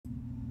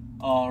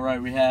All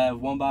right, we have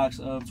one box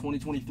of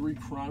 2023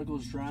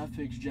 Chronicles draft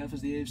picks. Jeff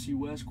is the AFC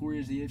West, Corey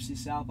is the AFC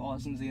South,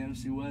 Austin is the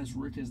NFC West,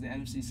 Rick is the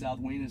NFC South,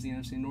 Wayne is the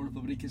NFC North,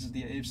 Leviticus is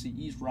the AFC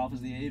East, Ralph is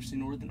the AFC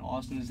North, and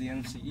Austin is the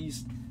NFC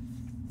East.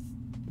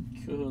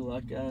 Good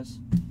luck, guys.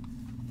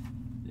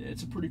 Yeah,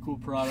 it's a pretty cool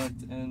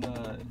product, and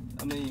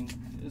I mean,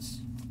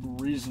 it's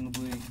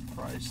reasonably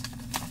priced.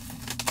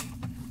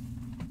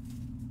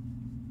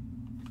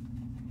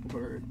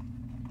 Word.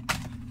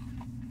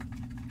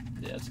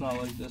 Yeah, it's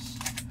not like this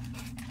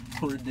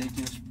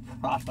ridiculous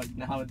product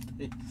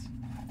nowadays.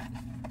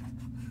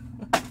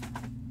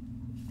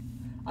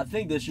 I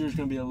think this year is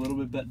going to be a little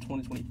bit better.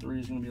 2023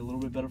 is going to be a little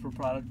bit better for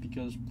product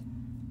because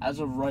as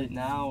of right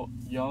now,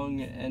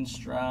 Young and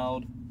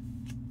Stroud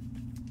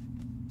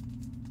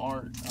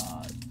aren't.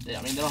 I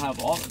mean, they don't have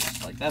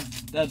autos. Like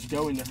that's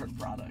going to hurt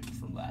product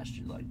from last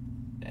year. Like,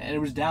 and it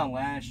was down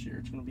last year.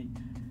 It's going to be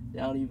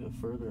down even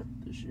further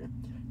this year.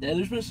 Yeah,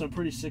 there's been some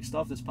pretty sick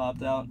stuff that's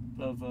popped out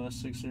of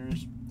 6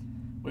 series.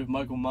 We have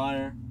Michael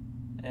Meyer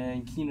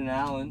and Keenan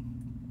Allen.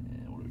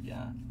 And what do we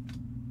got?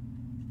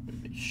 We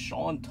have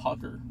Sean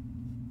Tucker.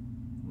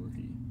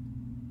 Rookie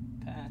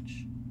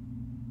patch.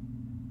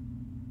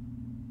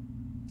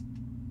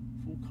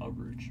 Full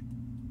coverage.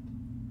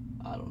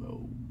 I don't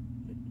know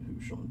who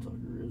Sean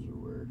Tucker is or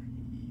where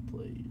he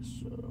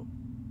plays, so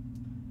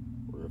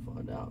we're going to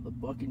find out. The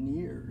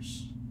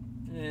Buccaneers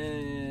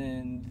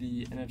and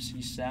the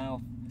NFC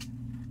South.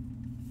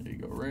 There you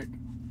go, Rick.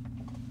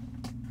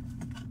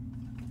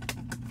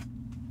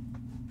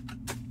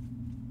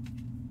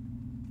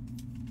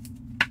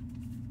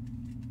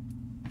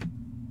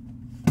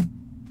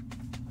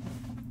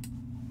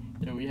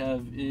 Then we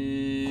have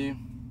a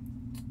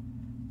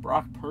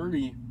Brock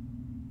Purdy.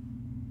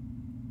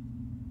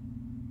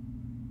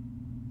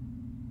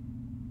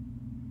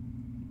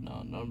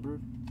 Not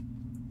numbered.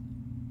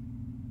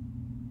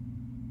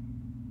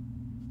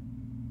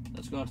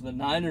 Let's go on to the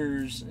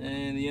Niners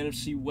and the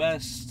NFC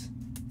West.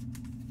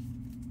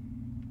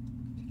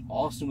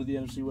 Austin with the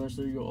NFC West.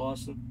 There you go,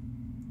 Austin.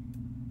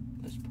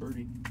 That's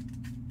Purdy.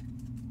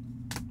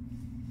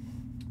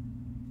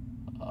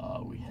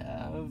 We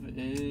have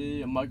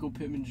a Michael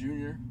Pittman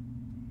Jr.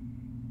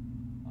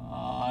 No,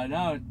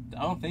 I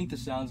don't think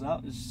this sounds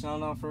out. Does it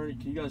sound out for any?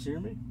 Can you guys hear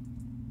me?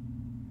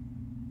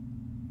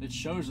 It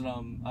shows that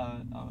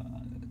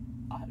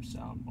I have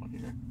sound on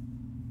here.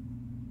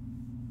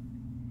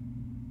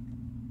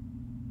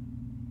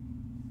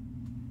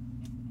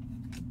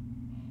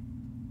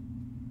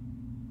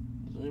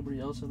 Is anybody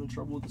else having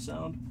trouble with the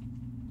sound?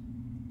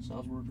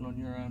 Sound's working on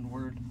your end.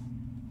 Word.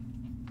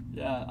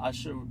 Yeah,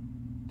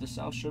 the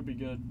sound should be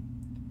good.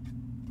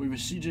 We have a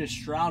CJ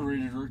Stroud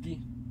rated rookie.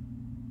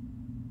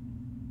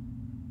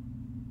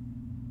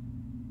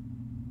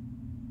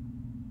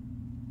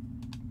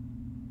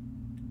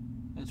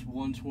 That's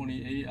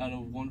 128 out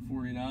of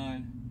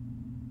 149.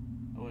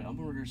 Oh wait, I'm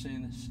over here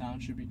saying the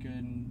sound should be good,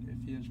 and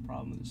if he has a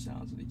problem with the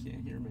sounds, then he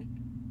can't hear me.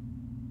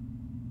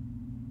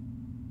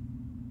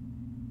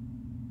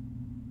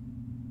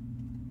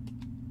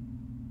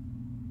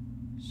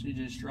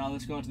 CJ Stroud.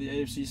 Let's go on to the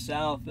AFC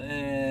South.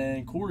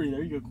 And Corey,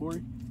 there you go,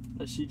 Corey.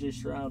 That's CJ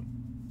Stroud.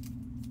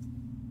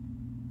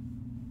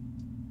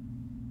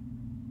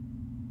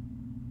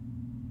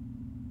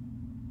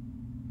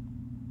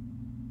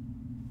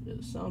 Yeah,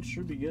 the sound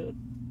should be good.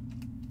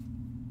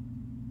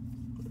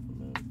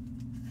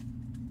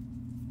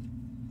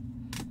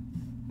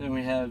 Then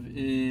we have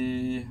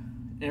a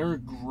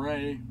Eric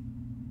Gray.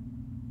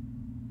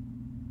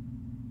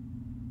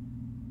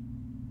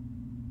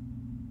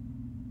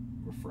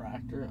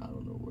 Refractor, I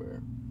don't know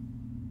where.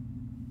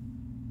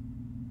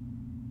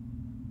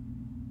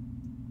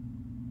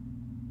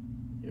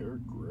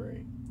 Eric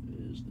Gray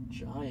is the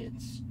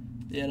Giants,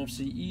 the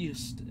NFC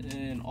East,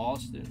 and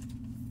Austin.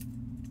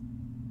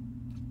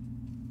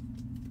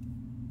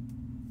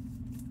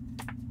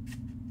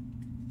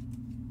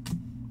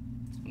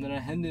 And then a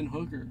Hendon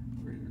Hooker,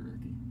 rated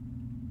rookie.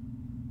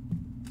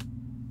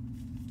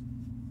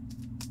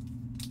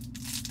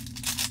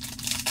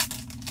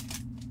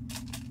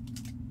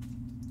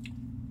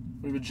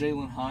 We have a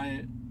Jalen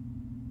Hyatt,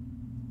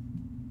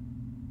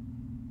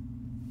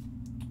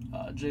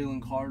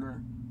 Jalen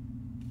Carter,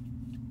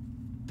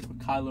 we have a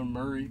Kyler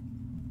Murray,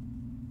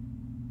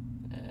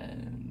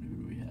 and who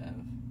do we have?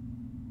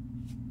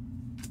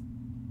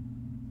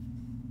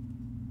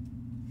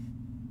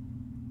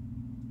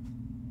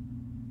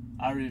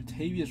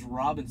 Tavius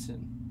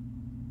Robinson,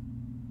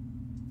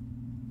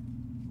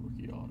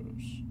 rookie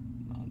autos,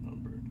 not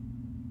numbered.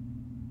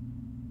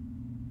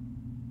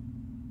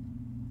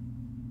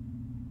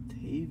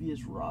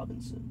 Tavius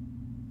Robinson.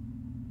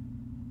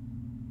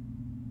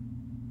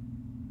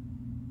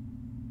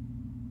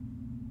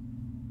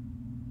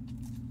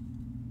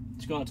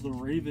 Let's go out to the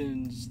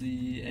Ravens,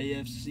 the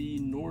AFC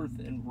North,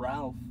 and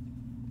Ralph.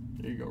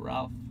 There you go,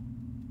 Ralph.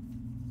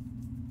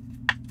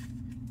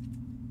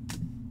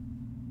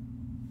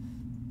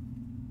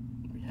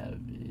 We have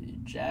a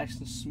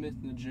Jackson Smith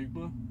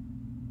Najigba.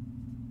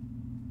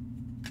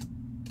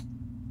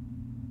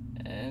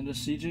 And a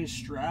CJ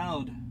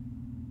Stroud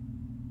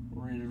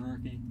rated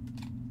rookie.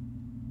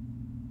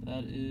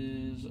 That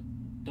is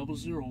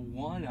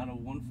 001 out of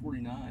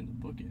 149,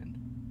 the bookend.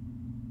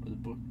 Or the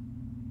book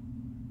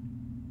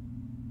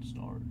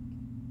start.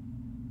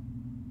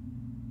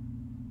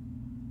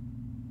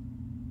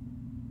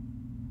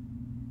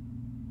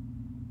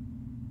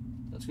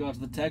 Let's go out to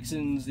the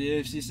Texans, the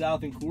AFC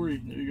South, and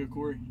Corey. There you go,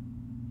 Corey.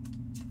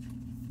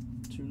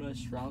 2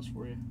 nice rounds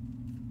for you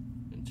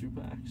in 2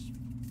 packs.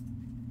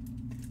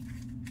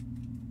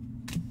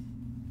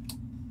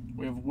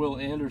 We have Will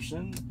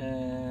Anderson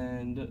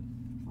and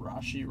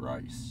Rashee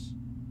Rice.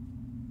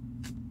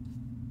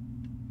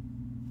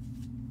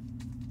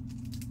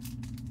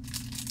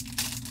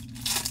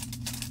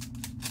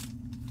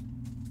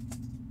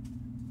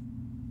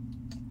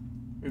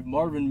 We have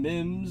Marvin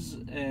Mims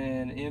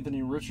and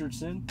Anthony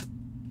Richardson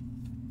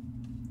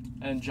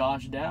and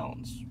Josh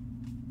Downs.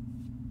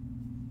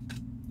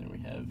 Then we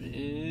have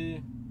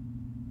a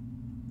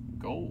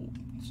gold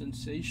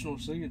sensational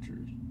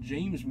signatures,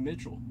 James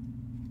Mitchell.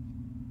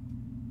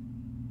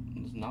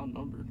 It's not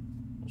numbered.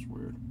 That's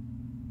weird.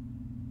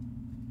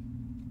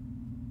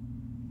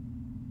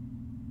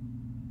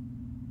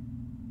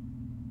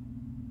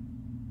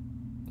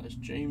 That's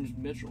James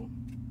Mitchell.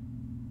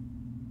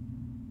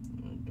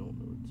 I don't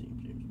know what team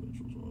James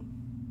Mitchell's on.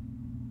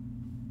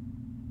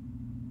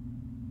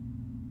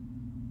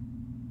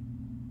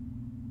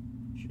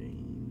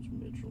 James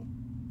Mitchell.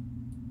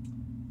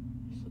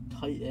 He's a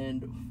tight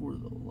end for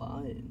the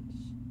Lions.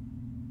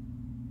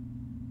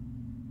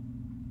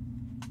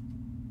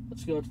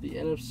 Let's go to the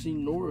NFC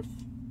North.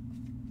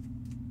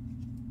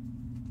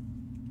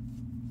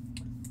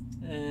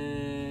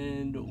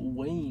 And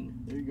Wayne.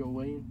 There you go,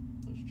 Wayne.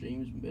 That's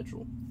James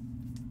Mitchell.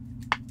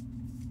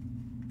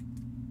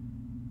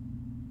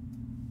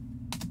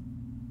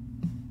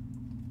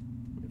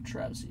 We have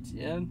Travis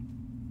Etienne.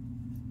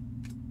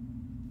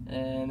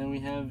 And then we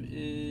have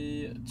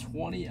a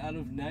 20 out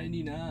of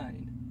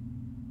 99.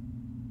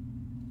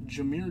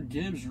 Jahmyr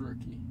Gibbs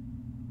rookie.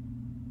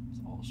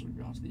 Also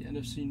got to the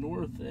NFC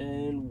North,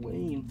 and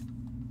Wayne.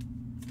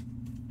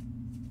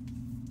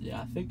 Yeah,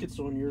 I think it's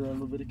on your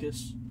end,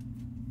 Leviticus,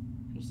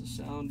 because the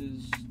sound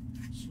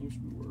seems to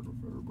be working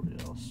for everybody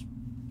else.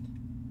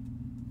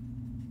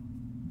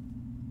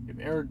 We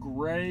have Eric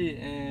Gray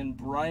and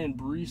Brian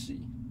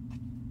Breesy.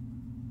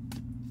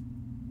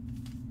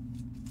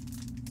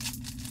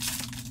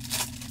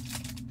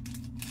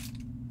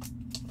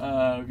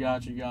 Oh,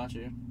 got you.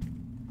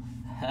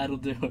 That'll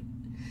do it.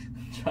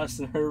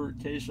 Justin Herbert,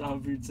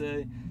 Kayshon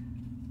Boutte,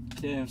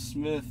 Cam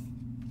Smith,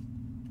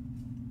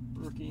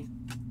 rookie.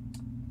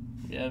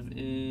 We have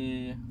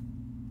a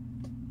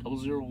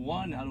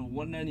 001 out of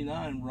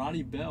 199,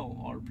 Ronnie Bell,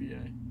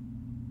 RPA.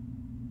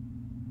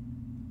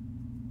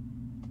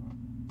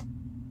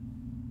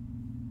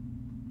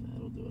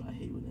 That'll do it. I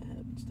hate when that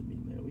happens to me,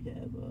 man. We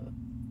have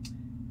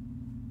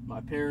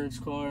my parents'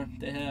 car.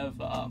 They have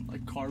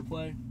like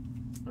CarPlay,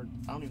 or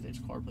I don't even think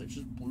it's CarPlay. It's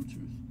just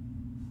Bluetooth.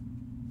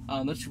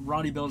 That's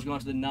Ronnie Bell's going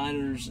to the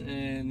Niners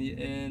and the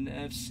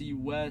NFC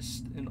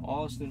West in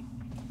Austin.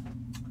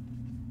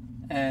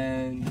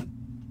 And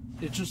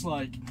it's just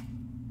like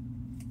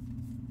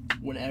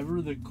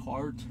whenever the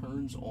car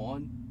turns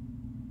on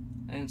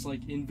and it's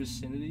like in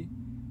vicinity,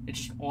 it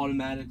just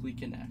automatically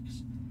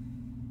connects.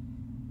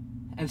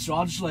 And so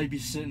I'll just like be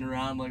sitting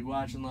around like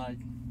watching like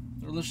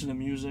or listening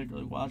to music or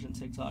like watching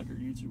TikTok or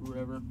YouTube or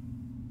whatever.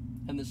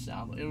 And the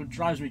sound, it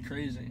drives me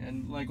crazy.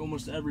 And like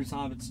almost every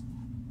time it's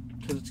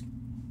because it's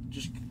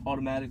just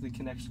automatically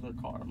connects to their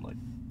car. I'm like,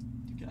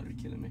 you gotta be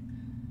kidding me.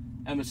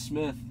 Emmitt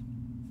Smith.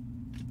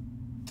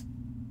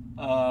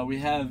 We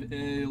have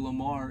a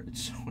Lamar.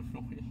 It's so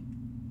annoying.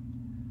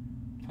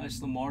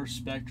 Nice Lamar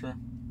Spectra.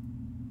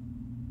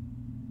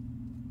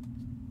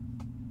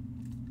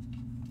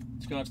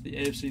 Let's go out to the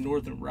AFC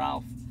North and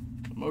Ralph.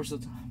 Most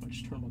of the time, I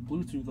just turn my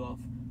Bluetooth off.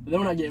 But then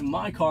when I get in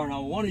my car and I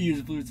want to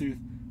use Bluetooth,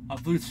 my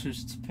Bluetooth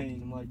is a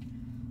pain. I'm like,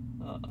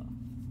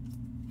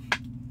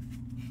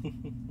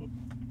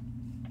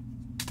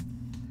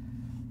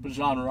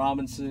 Bijan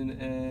Robinson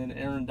and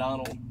Aaron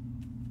Donald.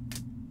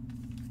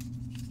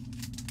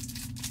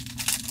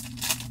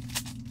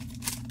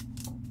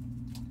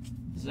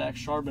 Zach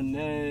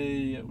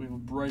Charbonnet. We have a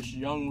Bryce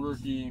Young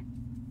rookie.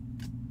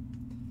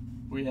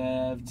 We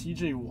have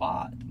TJ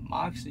Watt,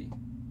 Moxie.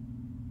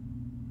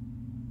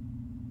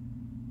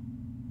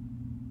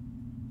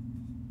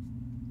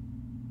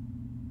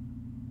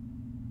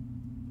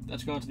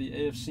 That's going to the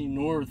AFC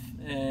North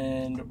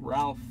and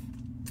Ralph.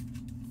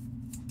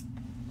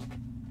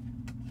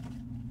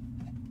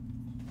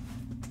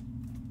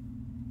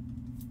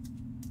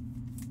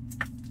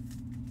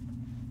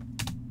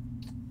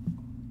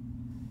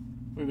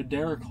 We have a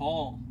Derek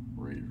Hall,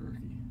 Raiders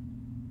rookie.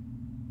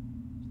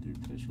 This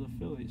dude plays for the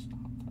Phillies.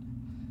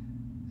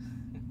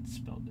 It's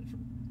spelled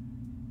different.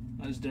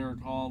 That's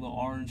Derek Hall, the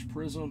Orange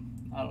Prism.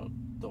 I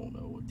don't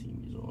know what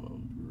team he's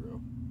on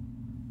real.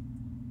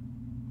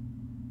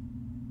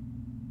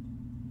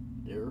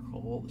 Derek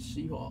Hall, the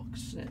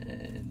Seahawks,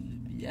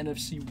 and the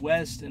NFC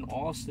West in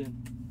Austin.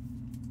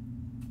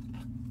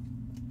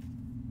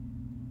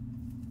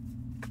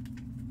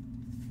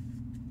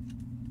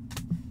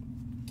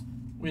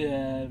 We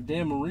have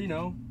Dan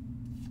Marino.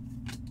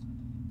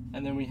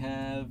 And then we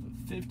have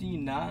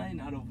 59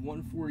 out of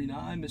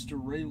 149, Mr.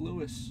 Ray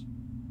Lewis.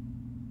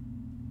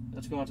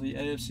 That's going to the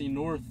AFC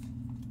North.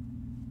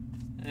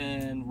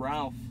 And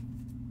Ralph.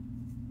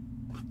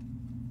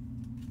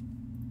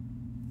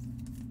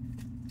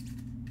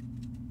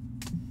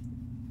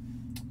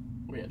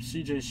 We have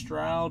CJ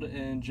Stroud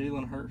and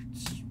Jalen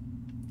Hurts.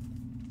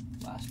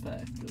 Last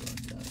pack. Good luck,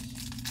 guys.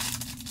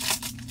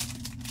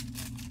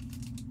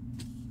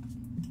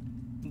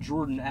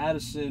 Jordan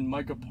Addison,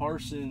 Micah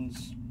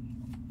Parsons.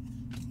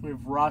 We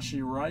have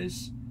Rashee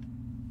Rice.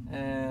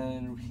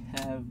 And we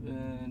have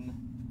an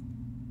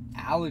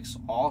Alex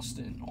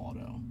Austin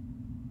auto.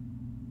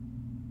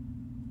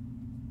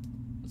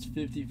 That's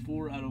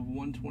 54 out of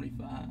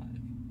 125. I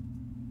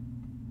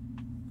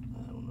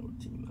don't know what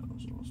team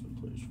Alex Austin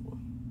plays for.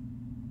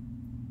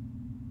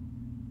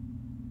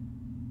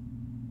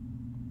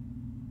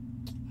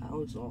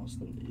 Alex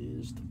Austin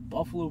is the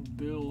Buffalo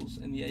Bills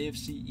in the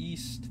AFC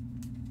East.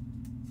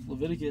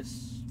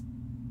 Leviticus.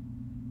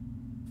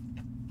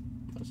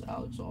 That's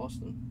Alex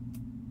Austin.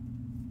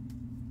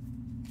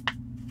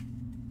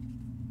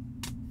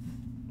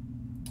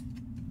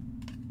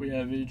 We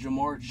have a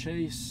Jamar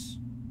Chase.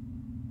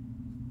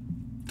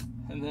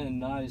 And then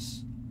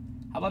nice.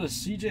 How about a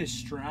CJ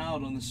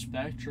Stroud on the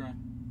Spectra?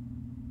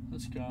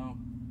 Let's go.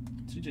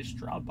 CJ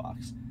Stroud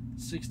box.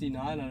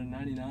 69 out of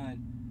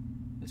 99.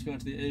 Let's go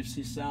into the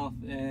AFC South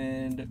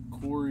and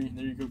Corey.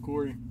 There you go,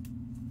 Corey.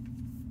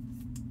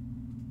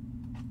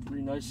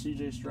 3 nice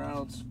CJ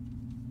Strouds.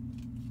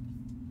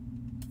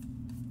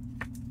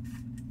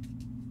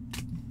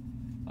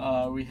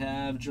 We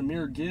have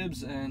Jahmyr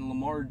Gibbs and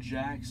Lamar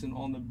Jackson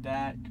on the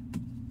back.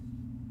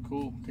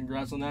 Cool.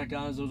 Congrats on that,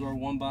 guys. Those are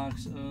one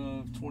box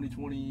of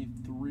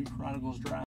 2023 Chronicles draft.